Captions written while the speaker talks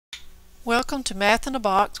Welcome to Math in a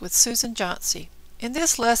Box with Susan Johnsey. In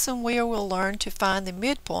this lesson we will learn to find the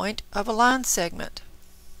midpoint of a line segment.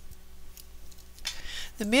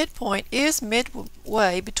 The midpoint is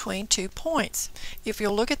midway between 2 points. If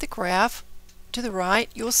you'll look at the graph to the right,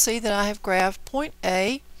 you'll see that I have graphed point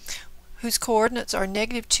A, whose coordinates are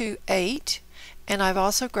 -2, 8, and I've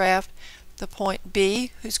also graphed the point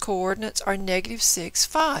B, whose coordinates are -6,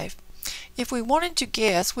 5. If we wanted to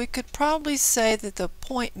guess, we could probably say that the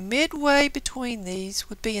point midway between these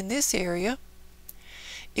would be in this area.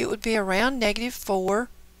 It would be around -4,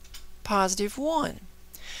 +1.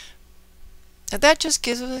 Now that just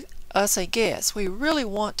gives us a guess. We really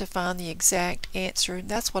want to find the exact answer, and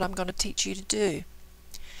that's what I'm going to teach you to do.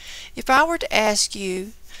 If I were to ask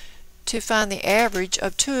you to find the average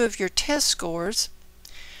of 2 of your test scores,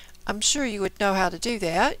 I'm sure you would know how to do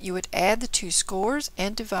that. You would add the 2 scores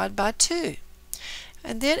and divide by 2.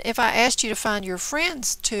 And then if I asked you to find your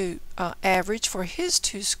friend's average for his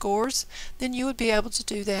 2 scores, then you would be able to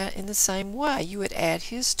do that in the same way. You would add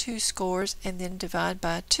his 2 scores and then divide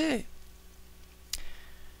by 2.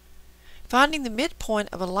 Finding the midpoint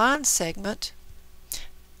of a line segment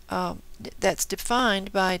that's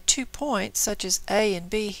defined by 2 points, such as A and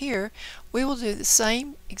B here, we will do the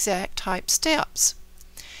same exact type steps.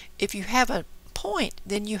 If you have a point,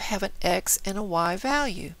 then you have an x and a y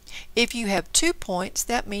value. If you have 2 points,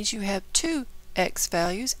 that means you have 2 x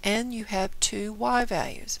values and you have 2 y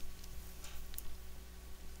values.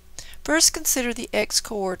 First, consider the x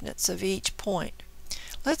coordinates of each point.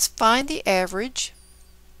 Let's find the average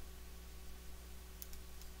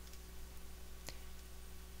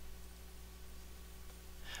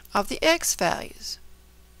of the x values.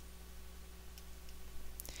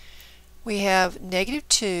 We have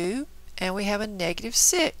 -2 and we have a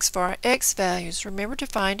 -6 for our x values. Remember, to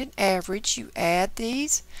find an average, you add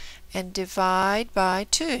these and divide by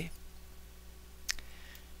 2.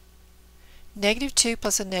 -2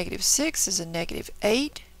 plus a -6 is a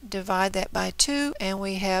 -8. Divide that by 2 and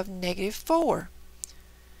we have -4.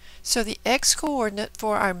 So the x coordinate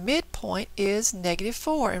for our midpoint is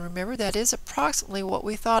 -4, and remember, that is approximately what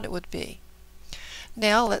we thought it would be.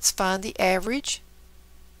 Now let's find the average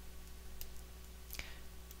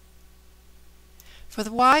for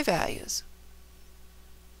the y values.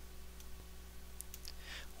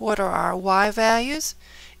 What are our y values?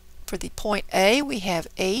 For the point A, we have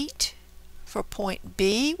 8. For point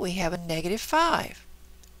B, we have a -5.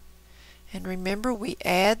 And remember, we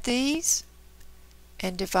add these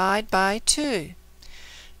and divide by 2.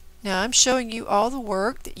 Now I'm showing you all the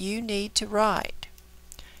work that you need to write.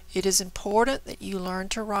 It is important that you learn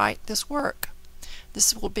to write this work.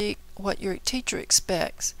 This will be what your teacher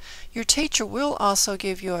expects. Your teacher will also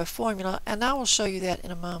give you a formula, and I will show you that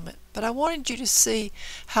in a moment. But I wanted you to see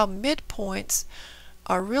how midpoints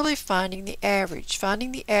are really finding the average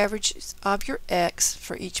of your x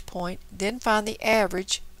for each point, then find the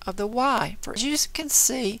average of the y. As you can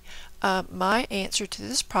see, my answer to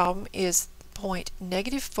this problem is point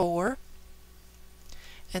 -4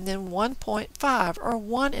 and then 1.5, or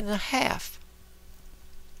 1.5.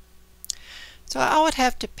 So I would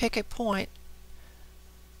have to pick a point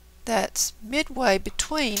that's midway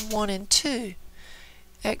between 1 and 2.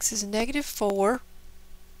 X is -4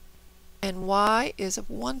 and y is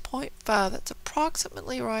 1.5. That's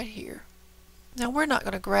approximately right here. Now we're not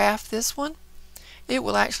going to graph this one. It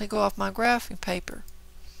will actually go off my graphing paper.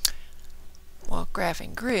 Well,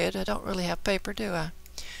 graphing grid. I don't really have paper, do I?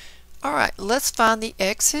 Alright, let's find the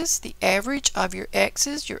x's, the average of your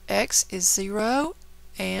x's. Your x is 0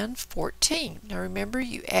 and 14. Now remember,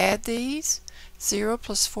 you add these, 0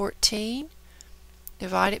 plus 14,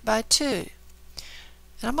 divide it by 2.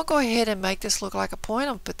 And I'm going to go ahead and make this look like a point.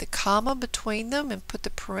 I'm going to put the comma between them and put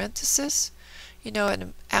the parenthesis. You know,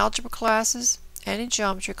 in algebra classes and in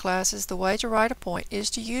geometry classes, the way to write a point is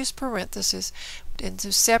to use parentheses and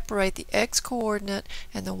to separate the x coordinate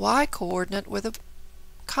and the y coordinate with a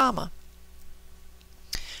comma.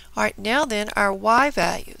 Alright, now then, our y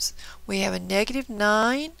values. We have a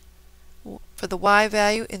 -9 for the y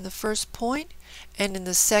value in the first point, and in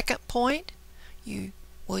the second point you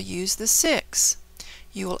will use the 6.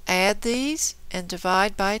 You will add these and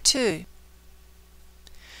divide by 2.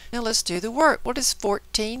 Now let's do the work. What is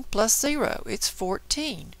 14 plus 0? It's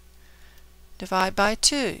 14. Divide by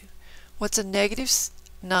 2. What's a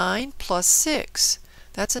 -9 plus 6?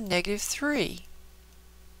 That's a -3.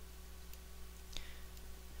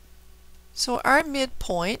 So our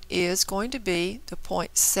midpoint is going to be the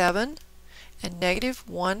point 7 and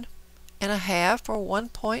 -1.5, or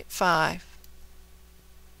 1.5.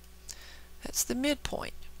 That's the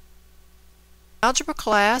midpoint. Algebra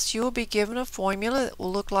class, you will be given a formula that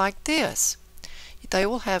will look like this. They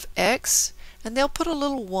will have x, and they'll put a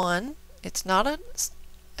little 1. It's not an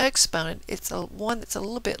exponent, it's a one that's a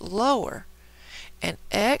little bit lower. And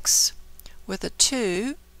x with a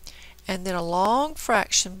 2, and then a long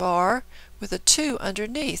fraction bar with a 2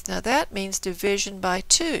 underneath. Now that means division by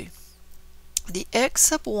 2. The x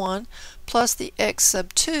sub 1 plus the x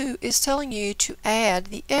sub 2 is telling you to add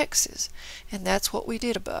the x's, and that's what we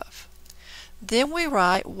did above. Then we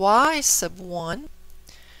write y sub 1.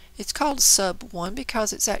 It's called sub 1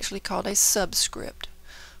 because it's actually called a subscript,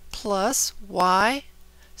 plus y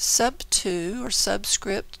sub 2 or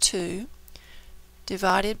subscript 2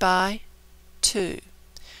 divided by 2.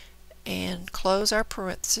 And close our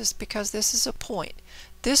parenthesis because this is a point.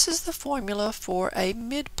 This is the formula for a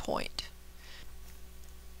midpoint.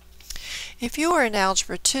 If you are in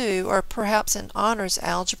Algebra 2 or perhaps in Honors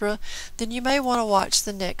Algebra, then you may want to watch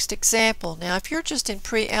the next example. Now if you're just in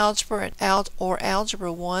Pre-Algebra or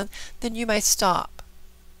Algebra 1, then you may stop.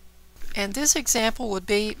 And this example would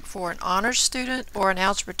be for an Honors student or an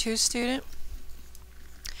Algebra 2 student.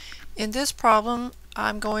 In this problem,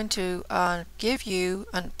 I'm going to give you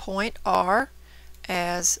a point R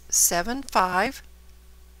as 7, 5,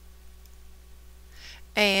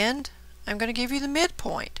 and I'm going to give you the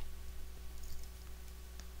midpoint.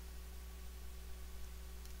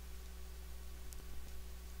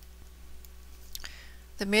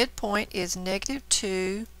 The midpoint is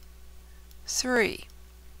 -2, 3.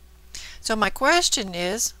 So my question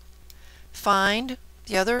is, find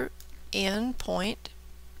the other end point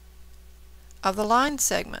of the line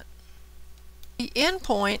segment. The end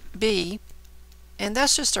point B, and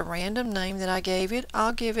that's just a random name that I gave it,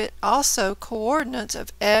 I'll give it also coordinates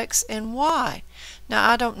of x and y. Now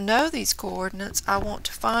I don't know these coordinates, I want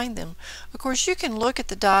to find them. Of course you can look at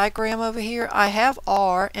the diagram over here. I have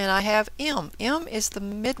R and I have M. M is the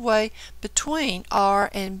midway between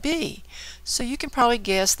R and B. So you can probably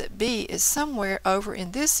guess that B is somewhere over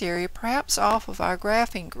in this area, perhaps off of our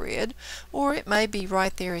graphing grid, or it may be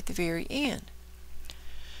right there at the very end.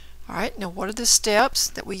 Alright, now what are the steps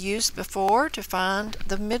that we used before to find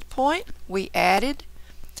the midpoint? We added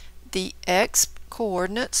the x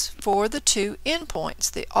coordinates for the two endpoints,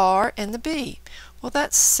 the R and the B. Well,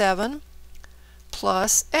 that's 7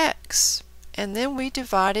 plus x, and then we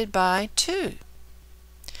divided by 2.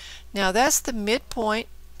 Now that's the midpoint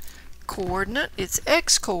coordinate, its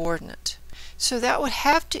x coordinate. So that would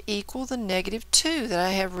have to equal the -2 that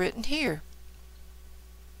I have written here.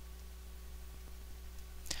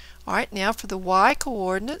 Alright, now for the y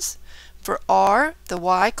coordinates, for R, the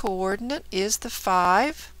y coordinate is the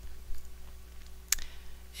 5,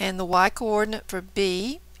 and the y coordinate for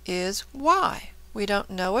B is y. We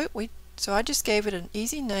don't know it, so I just gave it an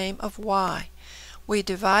easy name of y. We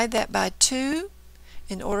divide that by 2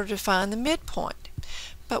 in order to find the midpoint.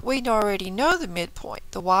 But we already know the midpoint.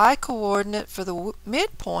 The y coordinate for the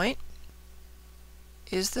midpoint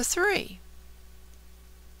is the 3.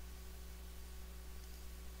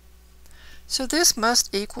 So this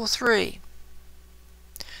must equal 3.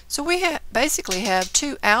 So we basically have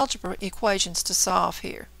two algebra equations to solve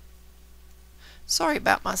here. Sorry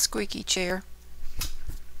about my squeaky chair.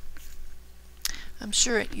 I'm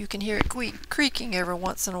sure you can hear it creaking every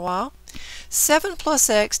once in a while. 7 plus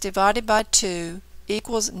x divided by 2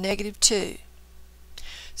 equals -2.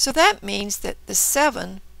 So that means that the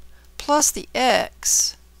 7 plus the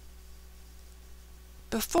x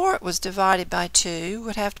before it was divided by 2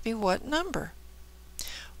 would have to be what number?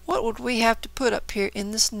 What would we have to put up here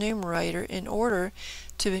in this numerator in order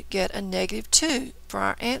to get a -2 for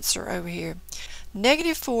our answer over here?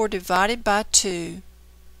 -4 divided by 2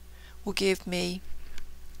 will give me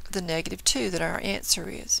the -2 that our answer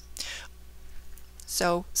is.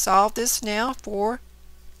 So solve this now for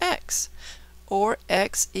x, or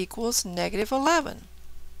x equals -11.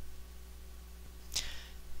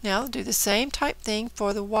 Now do the same type thing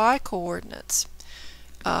for the y coordinates.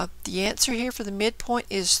 The answer here for the midpoint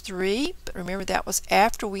is 3, but remember that was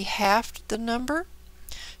after we halved the number.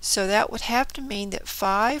 So that would have to mean that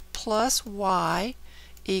 5 plus y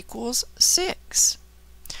equals 6.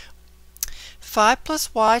 5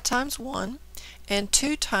 plus y times 1 and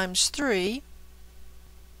 2 times 3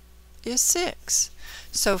 is 6.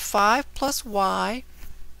 So 5 plus y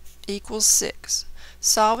equals 6.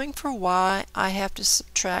 Solving for y, I have to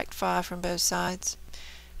subtract 5 from both sides.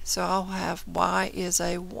 So I'll have y is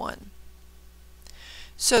a 1.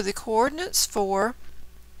 So the coordinates for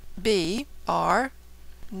B are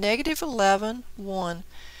 -11, 1.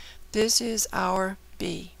 This is our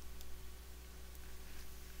B.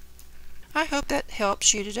 I hope that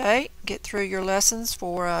helps you today get through your lessons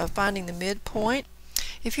for finding the midpoint.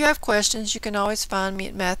 If you have questions, you can always find me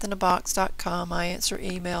at mathinabox.com. I answer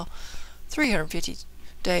email 350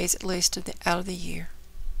 days at least out of the year.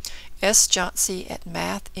 sjonsey at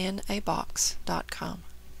mathinabox.com.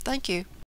 Thank you.